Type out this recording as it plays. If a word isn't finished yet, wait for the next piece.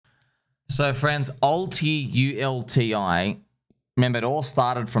So friends, ULTI, remember it all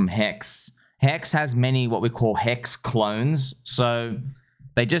started from HEX. HEX has many what we call HEX clones. So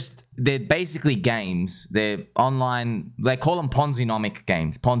they're basically games. They're online, they call them Ponzinomic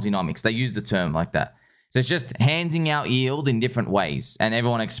games, Ponzinomics. They use the term like that. So it's just handing out yield in different ways, and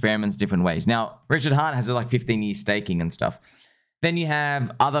everyone experiments different ways. Now, Richard Hart has like 15-year staking and stuff. Then you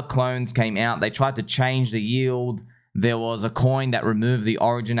have other clones came out. They tried to change the yield. There was a coin that removed the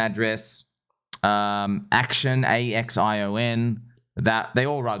origin address, Action, AXION. That they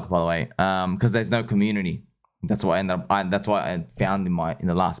all rug, by the way, because there's no community. That's why that's why I found in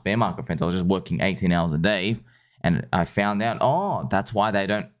the last bear market, friends. I was just working 18 hours a day, and I found out, oh, that's why they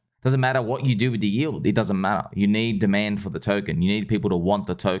don't. Doesn't matter what you do with the yield. It doesn't matter. You need demand for the token. You need people to want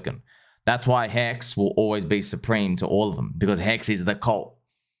the token. That's why HEX will always be supreme to all of them, because HEX is the cult.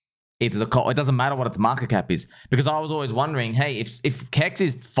 It's the cult. It doesn't matter what its market cap is, because I was always wondering, hey, if HEX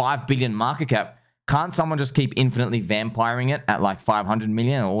is 5 billion market cap, can't someone just keep infinitely vampiring it at like 500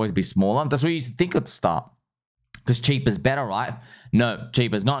 million and always be smaller? That's what you used to think at the start, because cheap is better, right? No,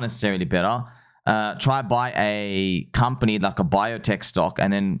 cheap is not necessarily better. Try buy a company like a biotech stock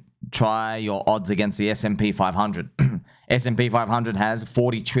and then try your odds against the S&P 500. S&P 500 has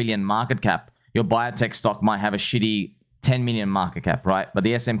 40 trillion market cap. Your biotech stock might have a shitty 10 million market cap, right? But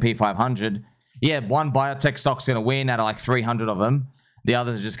the S&P 500, yeah, one biotech stock's going to win out of like 300 of them. The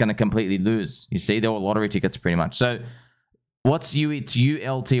others are just going to completely lose. You see, they're all lottery tickets pretty much. So what's it's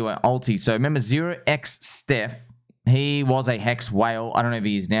ULT or ULT. So remember 0x Steph, he was a HEX whale. I don't know if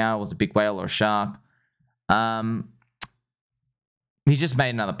he is now. Was a big whale or a shark. He just made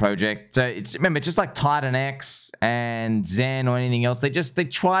another project. So remember, it's just like Titan X and Zen or anything else. They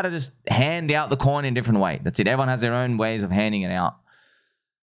try to just hand out the coin in a different way. That's it. Everyone has their own ways of handing it out.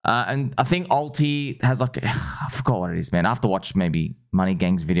 And I think Ulti has like, I forgot what it is, man. I have to watch maybe Money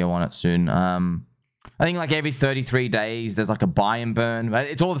Gang's video on it soon. I think like every 33 days, there's like a buy and burn.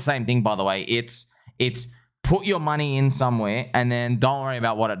 It's all the same thing, by the way. It's put your money in somewhere and then don't worry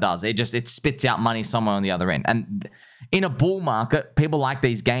about what it does. It spits out money somewhere on the other end. And in a bull market, people like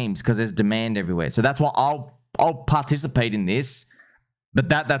these games because there's demand everywhere. So that's why I'll participate in this. But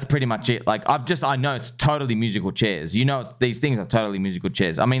that's pretty much it. Like I know it's totally musical chairs. You know, these things are totally musical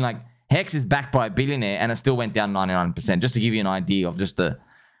chairs. I mean, like HEX is backed by a billionaire and it still went down 99%, just to give you an idea of just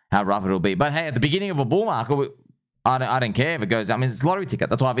how rough it'll be. But hey, at the beginning of a bull market, I don't care if it goes. I mean, it's a lottery ticket.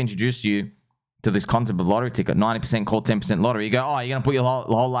 That's why I've introduced you to this concept of lottery ticket. 90% called 10% lottery. You go, oh, you're going to put your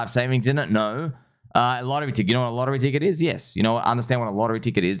whole life savings in it? No. Lottery ticket. You know what a lottery ticket is? Yes. You know, understand what a lottery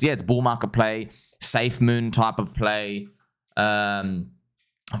ticket is? Yeah, it's bull market play, SafeMoon type of play,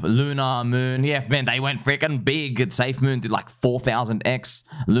 Lunar Moon. Yeah, man, they went freaking big. SafeMoon did like 4,000x.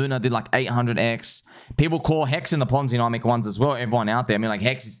 Luna did like 800x. People call HEX in the Ponzinomic ones as well. Everyone out there. I mean, like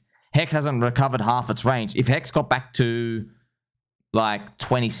HEX hasn't recovered half its range. If HEX got back to like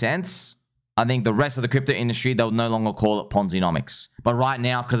 20 cents, I think the rest of the crypto industry, they'll no longer call it Ponzinomics. But right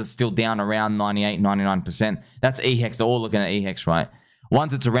now, because it's still down around 98, 99%, that's EHEX. They're all looking at EHEX, right?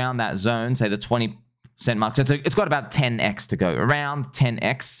 Once it's around that zone, say the 20 cent mark, so it's got about 10x to go. Around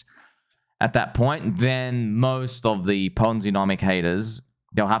 10x at that point, then most of the Ponzinomic haters,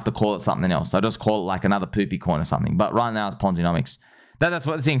 they'll have to call it something else. They'll just call it like another poopy coin or something. But right now, it's Ponzinomics. That's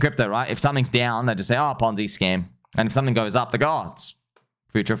what it's in crypto, right? If something's down, they just say, oh, Ponzi scam. And if something goes up, they go, oh, it's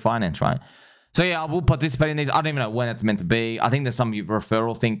future finance, right? So yeah, I will participate in these. I don't even know when it's meant to be. I think there's some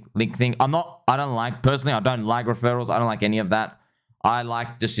referral link thing. Personally, I don't like referrals. I don't like any of that. I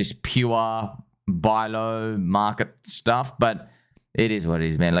like just this pure buy low market stuff, but it is what it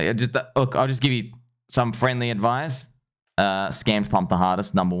is, man. Like, look, I'll just give you some friendly advice. Scams pump the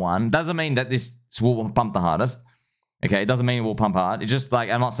hardest, number one. Doesn't mean that this will pump the hardest. Okay, it doesn't mean it will pump hard. It's just like,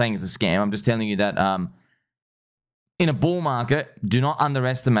 I'm not saying it's a scam. I'm just telling you that in a bull market, do not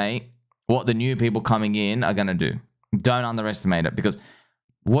underestimate what the new people coming in are going to do. Don't underestimate it, because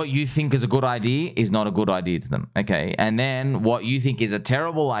what you think is a good idea is not a good idea to them. Okay, and then what you think is a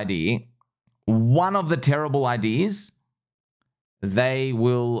terrible idea, one of the terrible ideas, they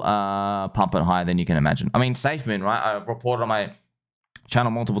will pump it higher than you can imagine. I mean, SafeMoon, right? I've reported on my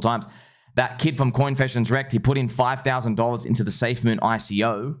channel multiple times. That kid from CoinFashions Wrecked, he put in $5,000 into the SafeMoon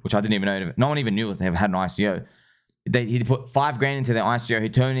ICO, which I didn't even know. No one even knew if they had an ICO. He put $5 grand into their ICO. He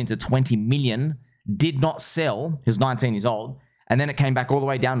turned into 20 million. Did not sell. He was 19 years old. And then it came back all the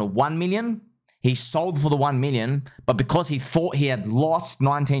way down to 1 million. He sold for the 1 million. But because he thought he had lost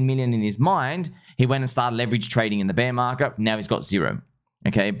 19 million in his mind, he went and started leverage trading in the bear market. Now he's got zero.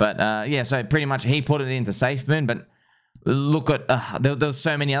 Okay, but yeah, so pretty much he put it into SafeMoon. But look at, there's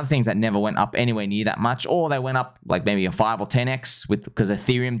so many other things that never went up anywhere near that much, or they went up like maybe a 5 or 10x because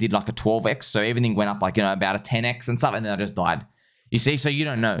Ethereum did like a 12x. So everything went up like, you know, about a 10x and stuff, and then I just died. You see, so you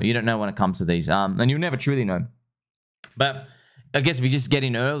don't know. You don't know when it comes to these, and you'll never truly know. But I guess if you just get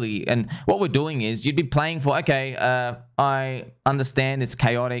in early, and what we're doing is you'd be playing for, okay, I understand it's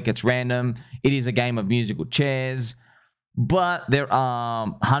chaotic, it's random, it is a game of musical chairs, but there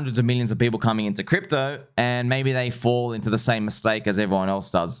are hundreds of millions of people coming into crypto, and maybe they fall into the same mistake as everyone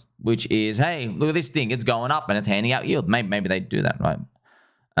else does, which is, hey, look at this thing, it's going up and it's handing out yield. Maybe they do that, right?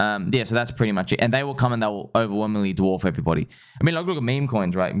 Yeah, so that's pretty much it. And they will come and they will overwhelmingly dwarf everybody. I mean, look at meme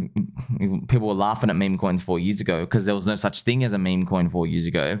coins, right? People were laughing at meme coins 4 years ago because there was no such thing as a meme coin 4 years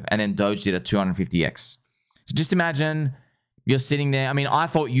ago. And then Doge did a 250x. So just imagine you're sitting there. I mean, I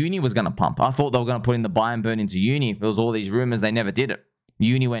thought Uni was going to pump. I thought they were going to put in the buy and burn into Uni. There was all these rumors. They never did it.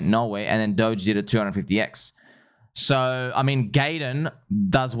 Uni went nowhere, and then Doge did a 250x. So, I mean, Gaiden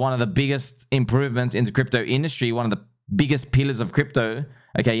does one of the biggest improvements in the crypto industry, one of the biggest pillars of crypto.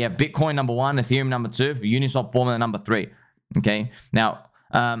 Okay, you have Bitcoin number 1, Ethereum number 2, Uniswap formula number 3. Okay, now,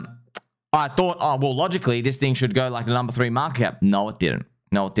 I thought, oh, well, logically, this thing should go like the number 3 market cap. No, it didn't.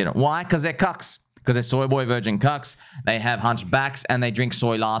 No, it didn't. Why? Because they're cucks. Because they're soy boy virgin cucks. They have hunchbacks, and they drink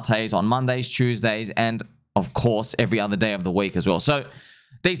soy lattes on Mondays, Tuesdays, and, of course, every other day of the week as well. So,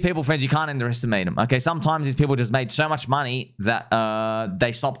 these people, friends, you can't underestimate them. Okay, sometimes these people just made so much money that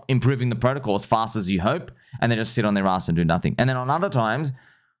they stop improving the protocol as fast as you hope, and they just sit on their ass and do nothing. And then on other times,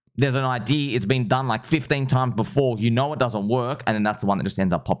 there's an idea, it's been done like 15 times before, you know it doesn't work, and then that's the one that just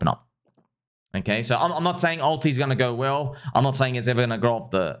ends up popping up. Okay, so I'm not saying Alti's going to go well. I'm not saying it's ever going to grow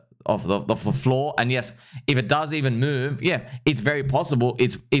off the floor. And yes, if it does even move, yeah, it's very possible.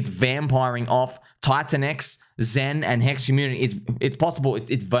 It's vampiring off TitanX, Zen, and Hex community. It's possible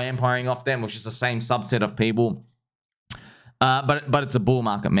it's vampiring off them, which is the same subset of people. But it's a bull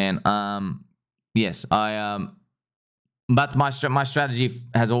market, man. Yes, but my strategy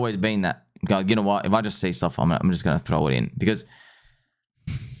has always been that, God, you know what? If I just see stuff, I'm just gonna throw it in, because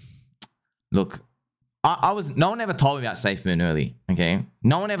look, no one ever told me about SafeMoon early. Okay,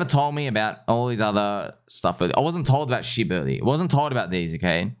 no one ever told me about all these other stuff early. I wasn't told about SHIB early. I wasn't told about these.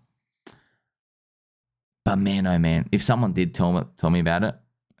 Okay. But man, oh man, if someone did tell me about it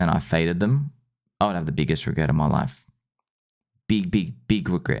and I faded them, I would have the biggest regret of my life. Big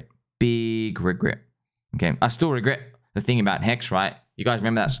regret. Big regret. Okay, I still regret the thing about HEX, right? You guys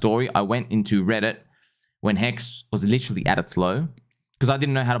remember that story? I went into Reddit when HEX was literally at its low because I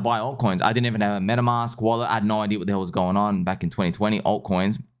didn't know how to buy altcoins. I didn't even have a MetaMask wallet. I had no idea what the hell was going on back in 2020,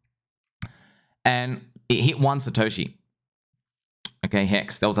 altcoins. And it hit 1 Satoshi. Okay,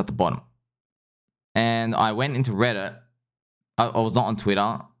 HEX, that was at the bottom. And I went into Reddit. I was not on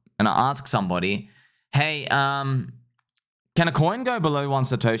Twitter. And I asked somebody, hey, can a coin go below 1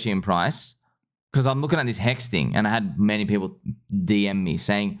 Satoshi in price? Because I'm looking at this HEX thing. And I had many people DM me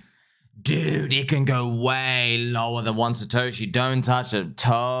saying, dude, it can go way lower than 1 Satoshi. Don't touch it.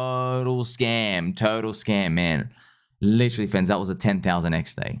 Total scam. Total scam, man. Literally, friends, that was a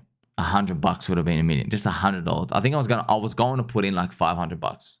 10,000x day. $100 would have been $1 million. Just $100. I think I was going to put in like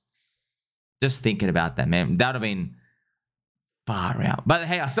 $500. Just thinking about that, man. That would have been far out. But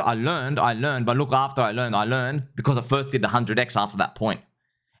hey, I learned. But look, after I learned because I first did the 100x after that point.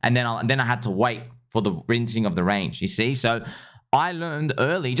 And then I had to wait for the rinsing of the range, you see? So I learned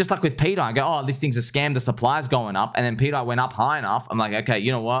early, just like with pDAI. I go, oh, this thing's a scam. The supply's going up. And then pDAI went up high enough. I'm like, okay,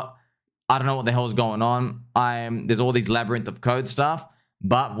 you know what? I don't know what the hell is going on. There's all these labyrinth of code stuff.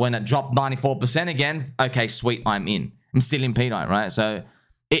 But when it dropped 94% again, okay, sweet, I'm in. I'm still in pDAI, right? So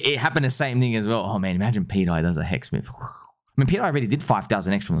it happened the same thing as well. Oh, man, imagine pDAI does a HEX move. I mean, pDAI already did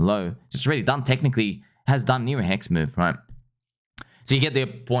 5,000x from the low. It's already done, technically, has done near a HEX move, right? So you get the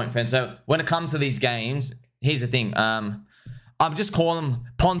point, friends. So when it comes to these games, here's the thing. I'm just calling them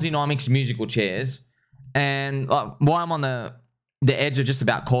Ponzinomics musical chairs. And why I'm on the edge of just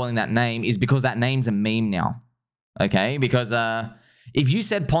about calling that name is because that name's a meme now. Okay? Because if you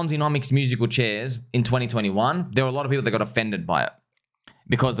said Ponzinomics musical chairs in 2021, there were a lot of people that got offended by it.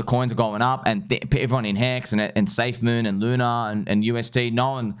 Because the coins are going up, and everyone in HEX and SafeMoon and Luna and UST, they're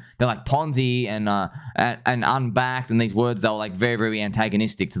like Ponzi and unbacked, and these words, they were like very, very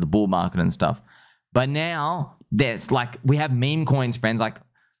antagonistic to the bull market and stuff. But now there's like, we have meme coins, friends. Like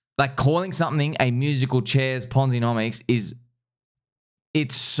calling something a musical chairs Ponzinomics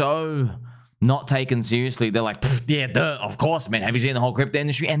it's so not taken seriously. They're like, yeah, duh, of course, man. Have you seen the whole crypto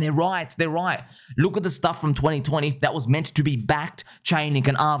industry? And they're right. They're right. Look at the stuff from 2020 that was meant to be backed, Chainlink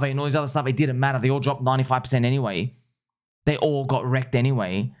and Aave and all this other stuff. It didn't matter. They all dropped 95% anyway. They all got wrecked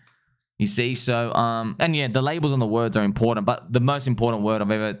anyway. You see, so and yeah, the labels on the words are important, but the most important word I've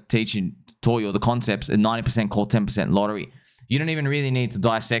ever taught you, or the concepts, is 90% call, 10% lottery. You don't even really need to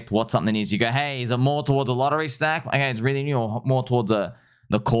dissect what something is. You go, hey, is it more towards a lottery stack? Okay, it's really new, or more towards the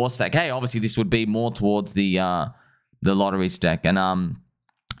core stack. Hey, obviously this would be more towards the lottery stack. And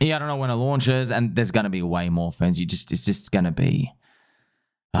yeah, I don't know when it launches, and there's gonna be way more friends. It's just gonna be,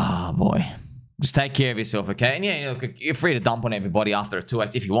 oh boy. Just take care of yourself, okay? And yeah, look, you're free to dump on everybody after a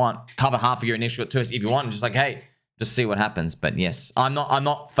 2x if you want. Cover half of your initial at 2x if you want. And just like, hey, just see what happens. But yes, I'm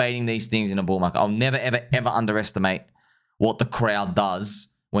not fading these things in a bull market. I'll never, ever underestimate what the crowd does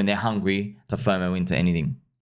when they're hungry to FOMO into anything.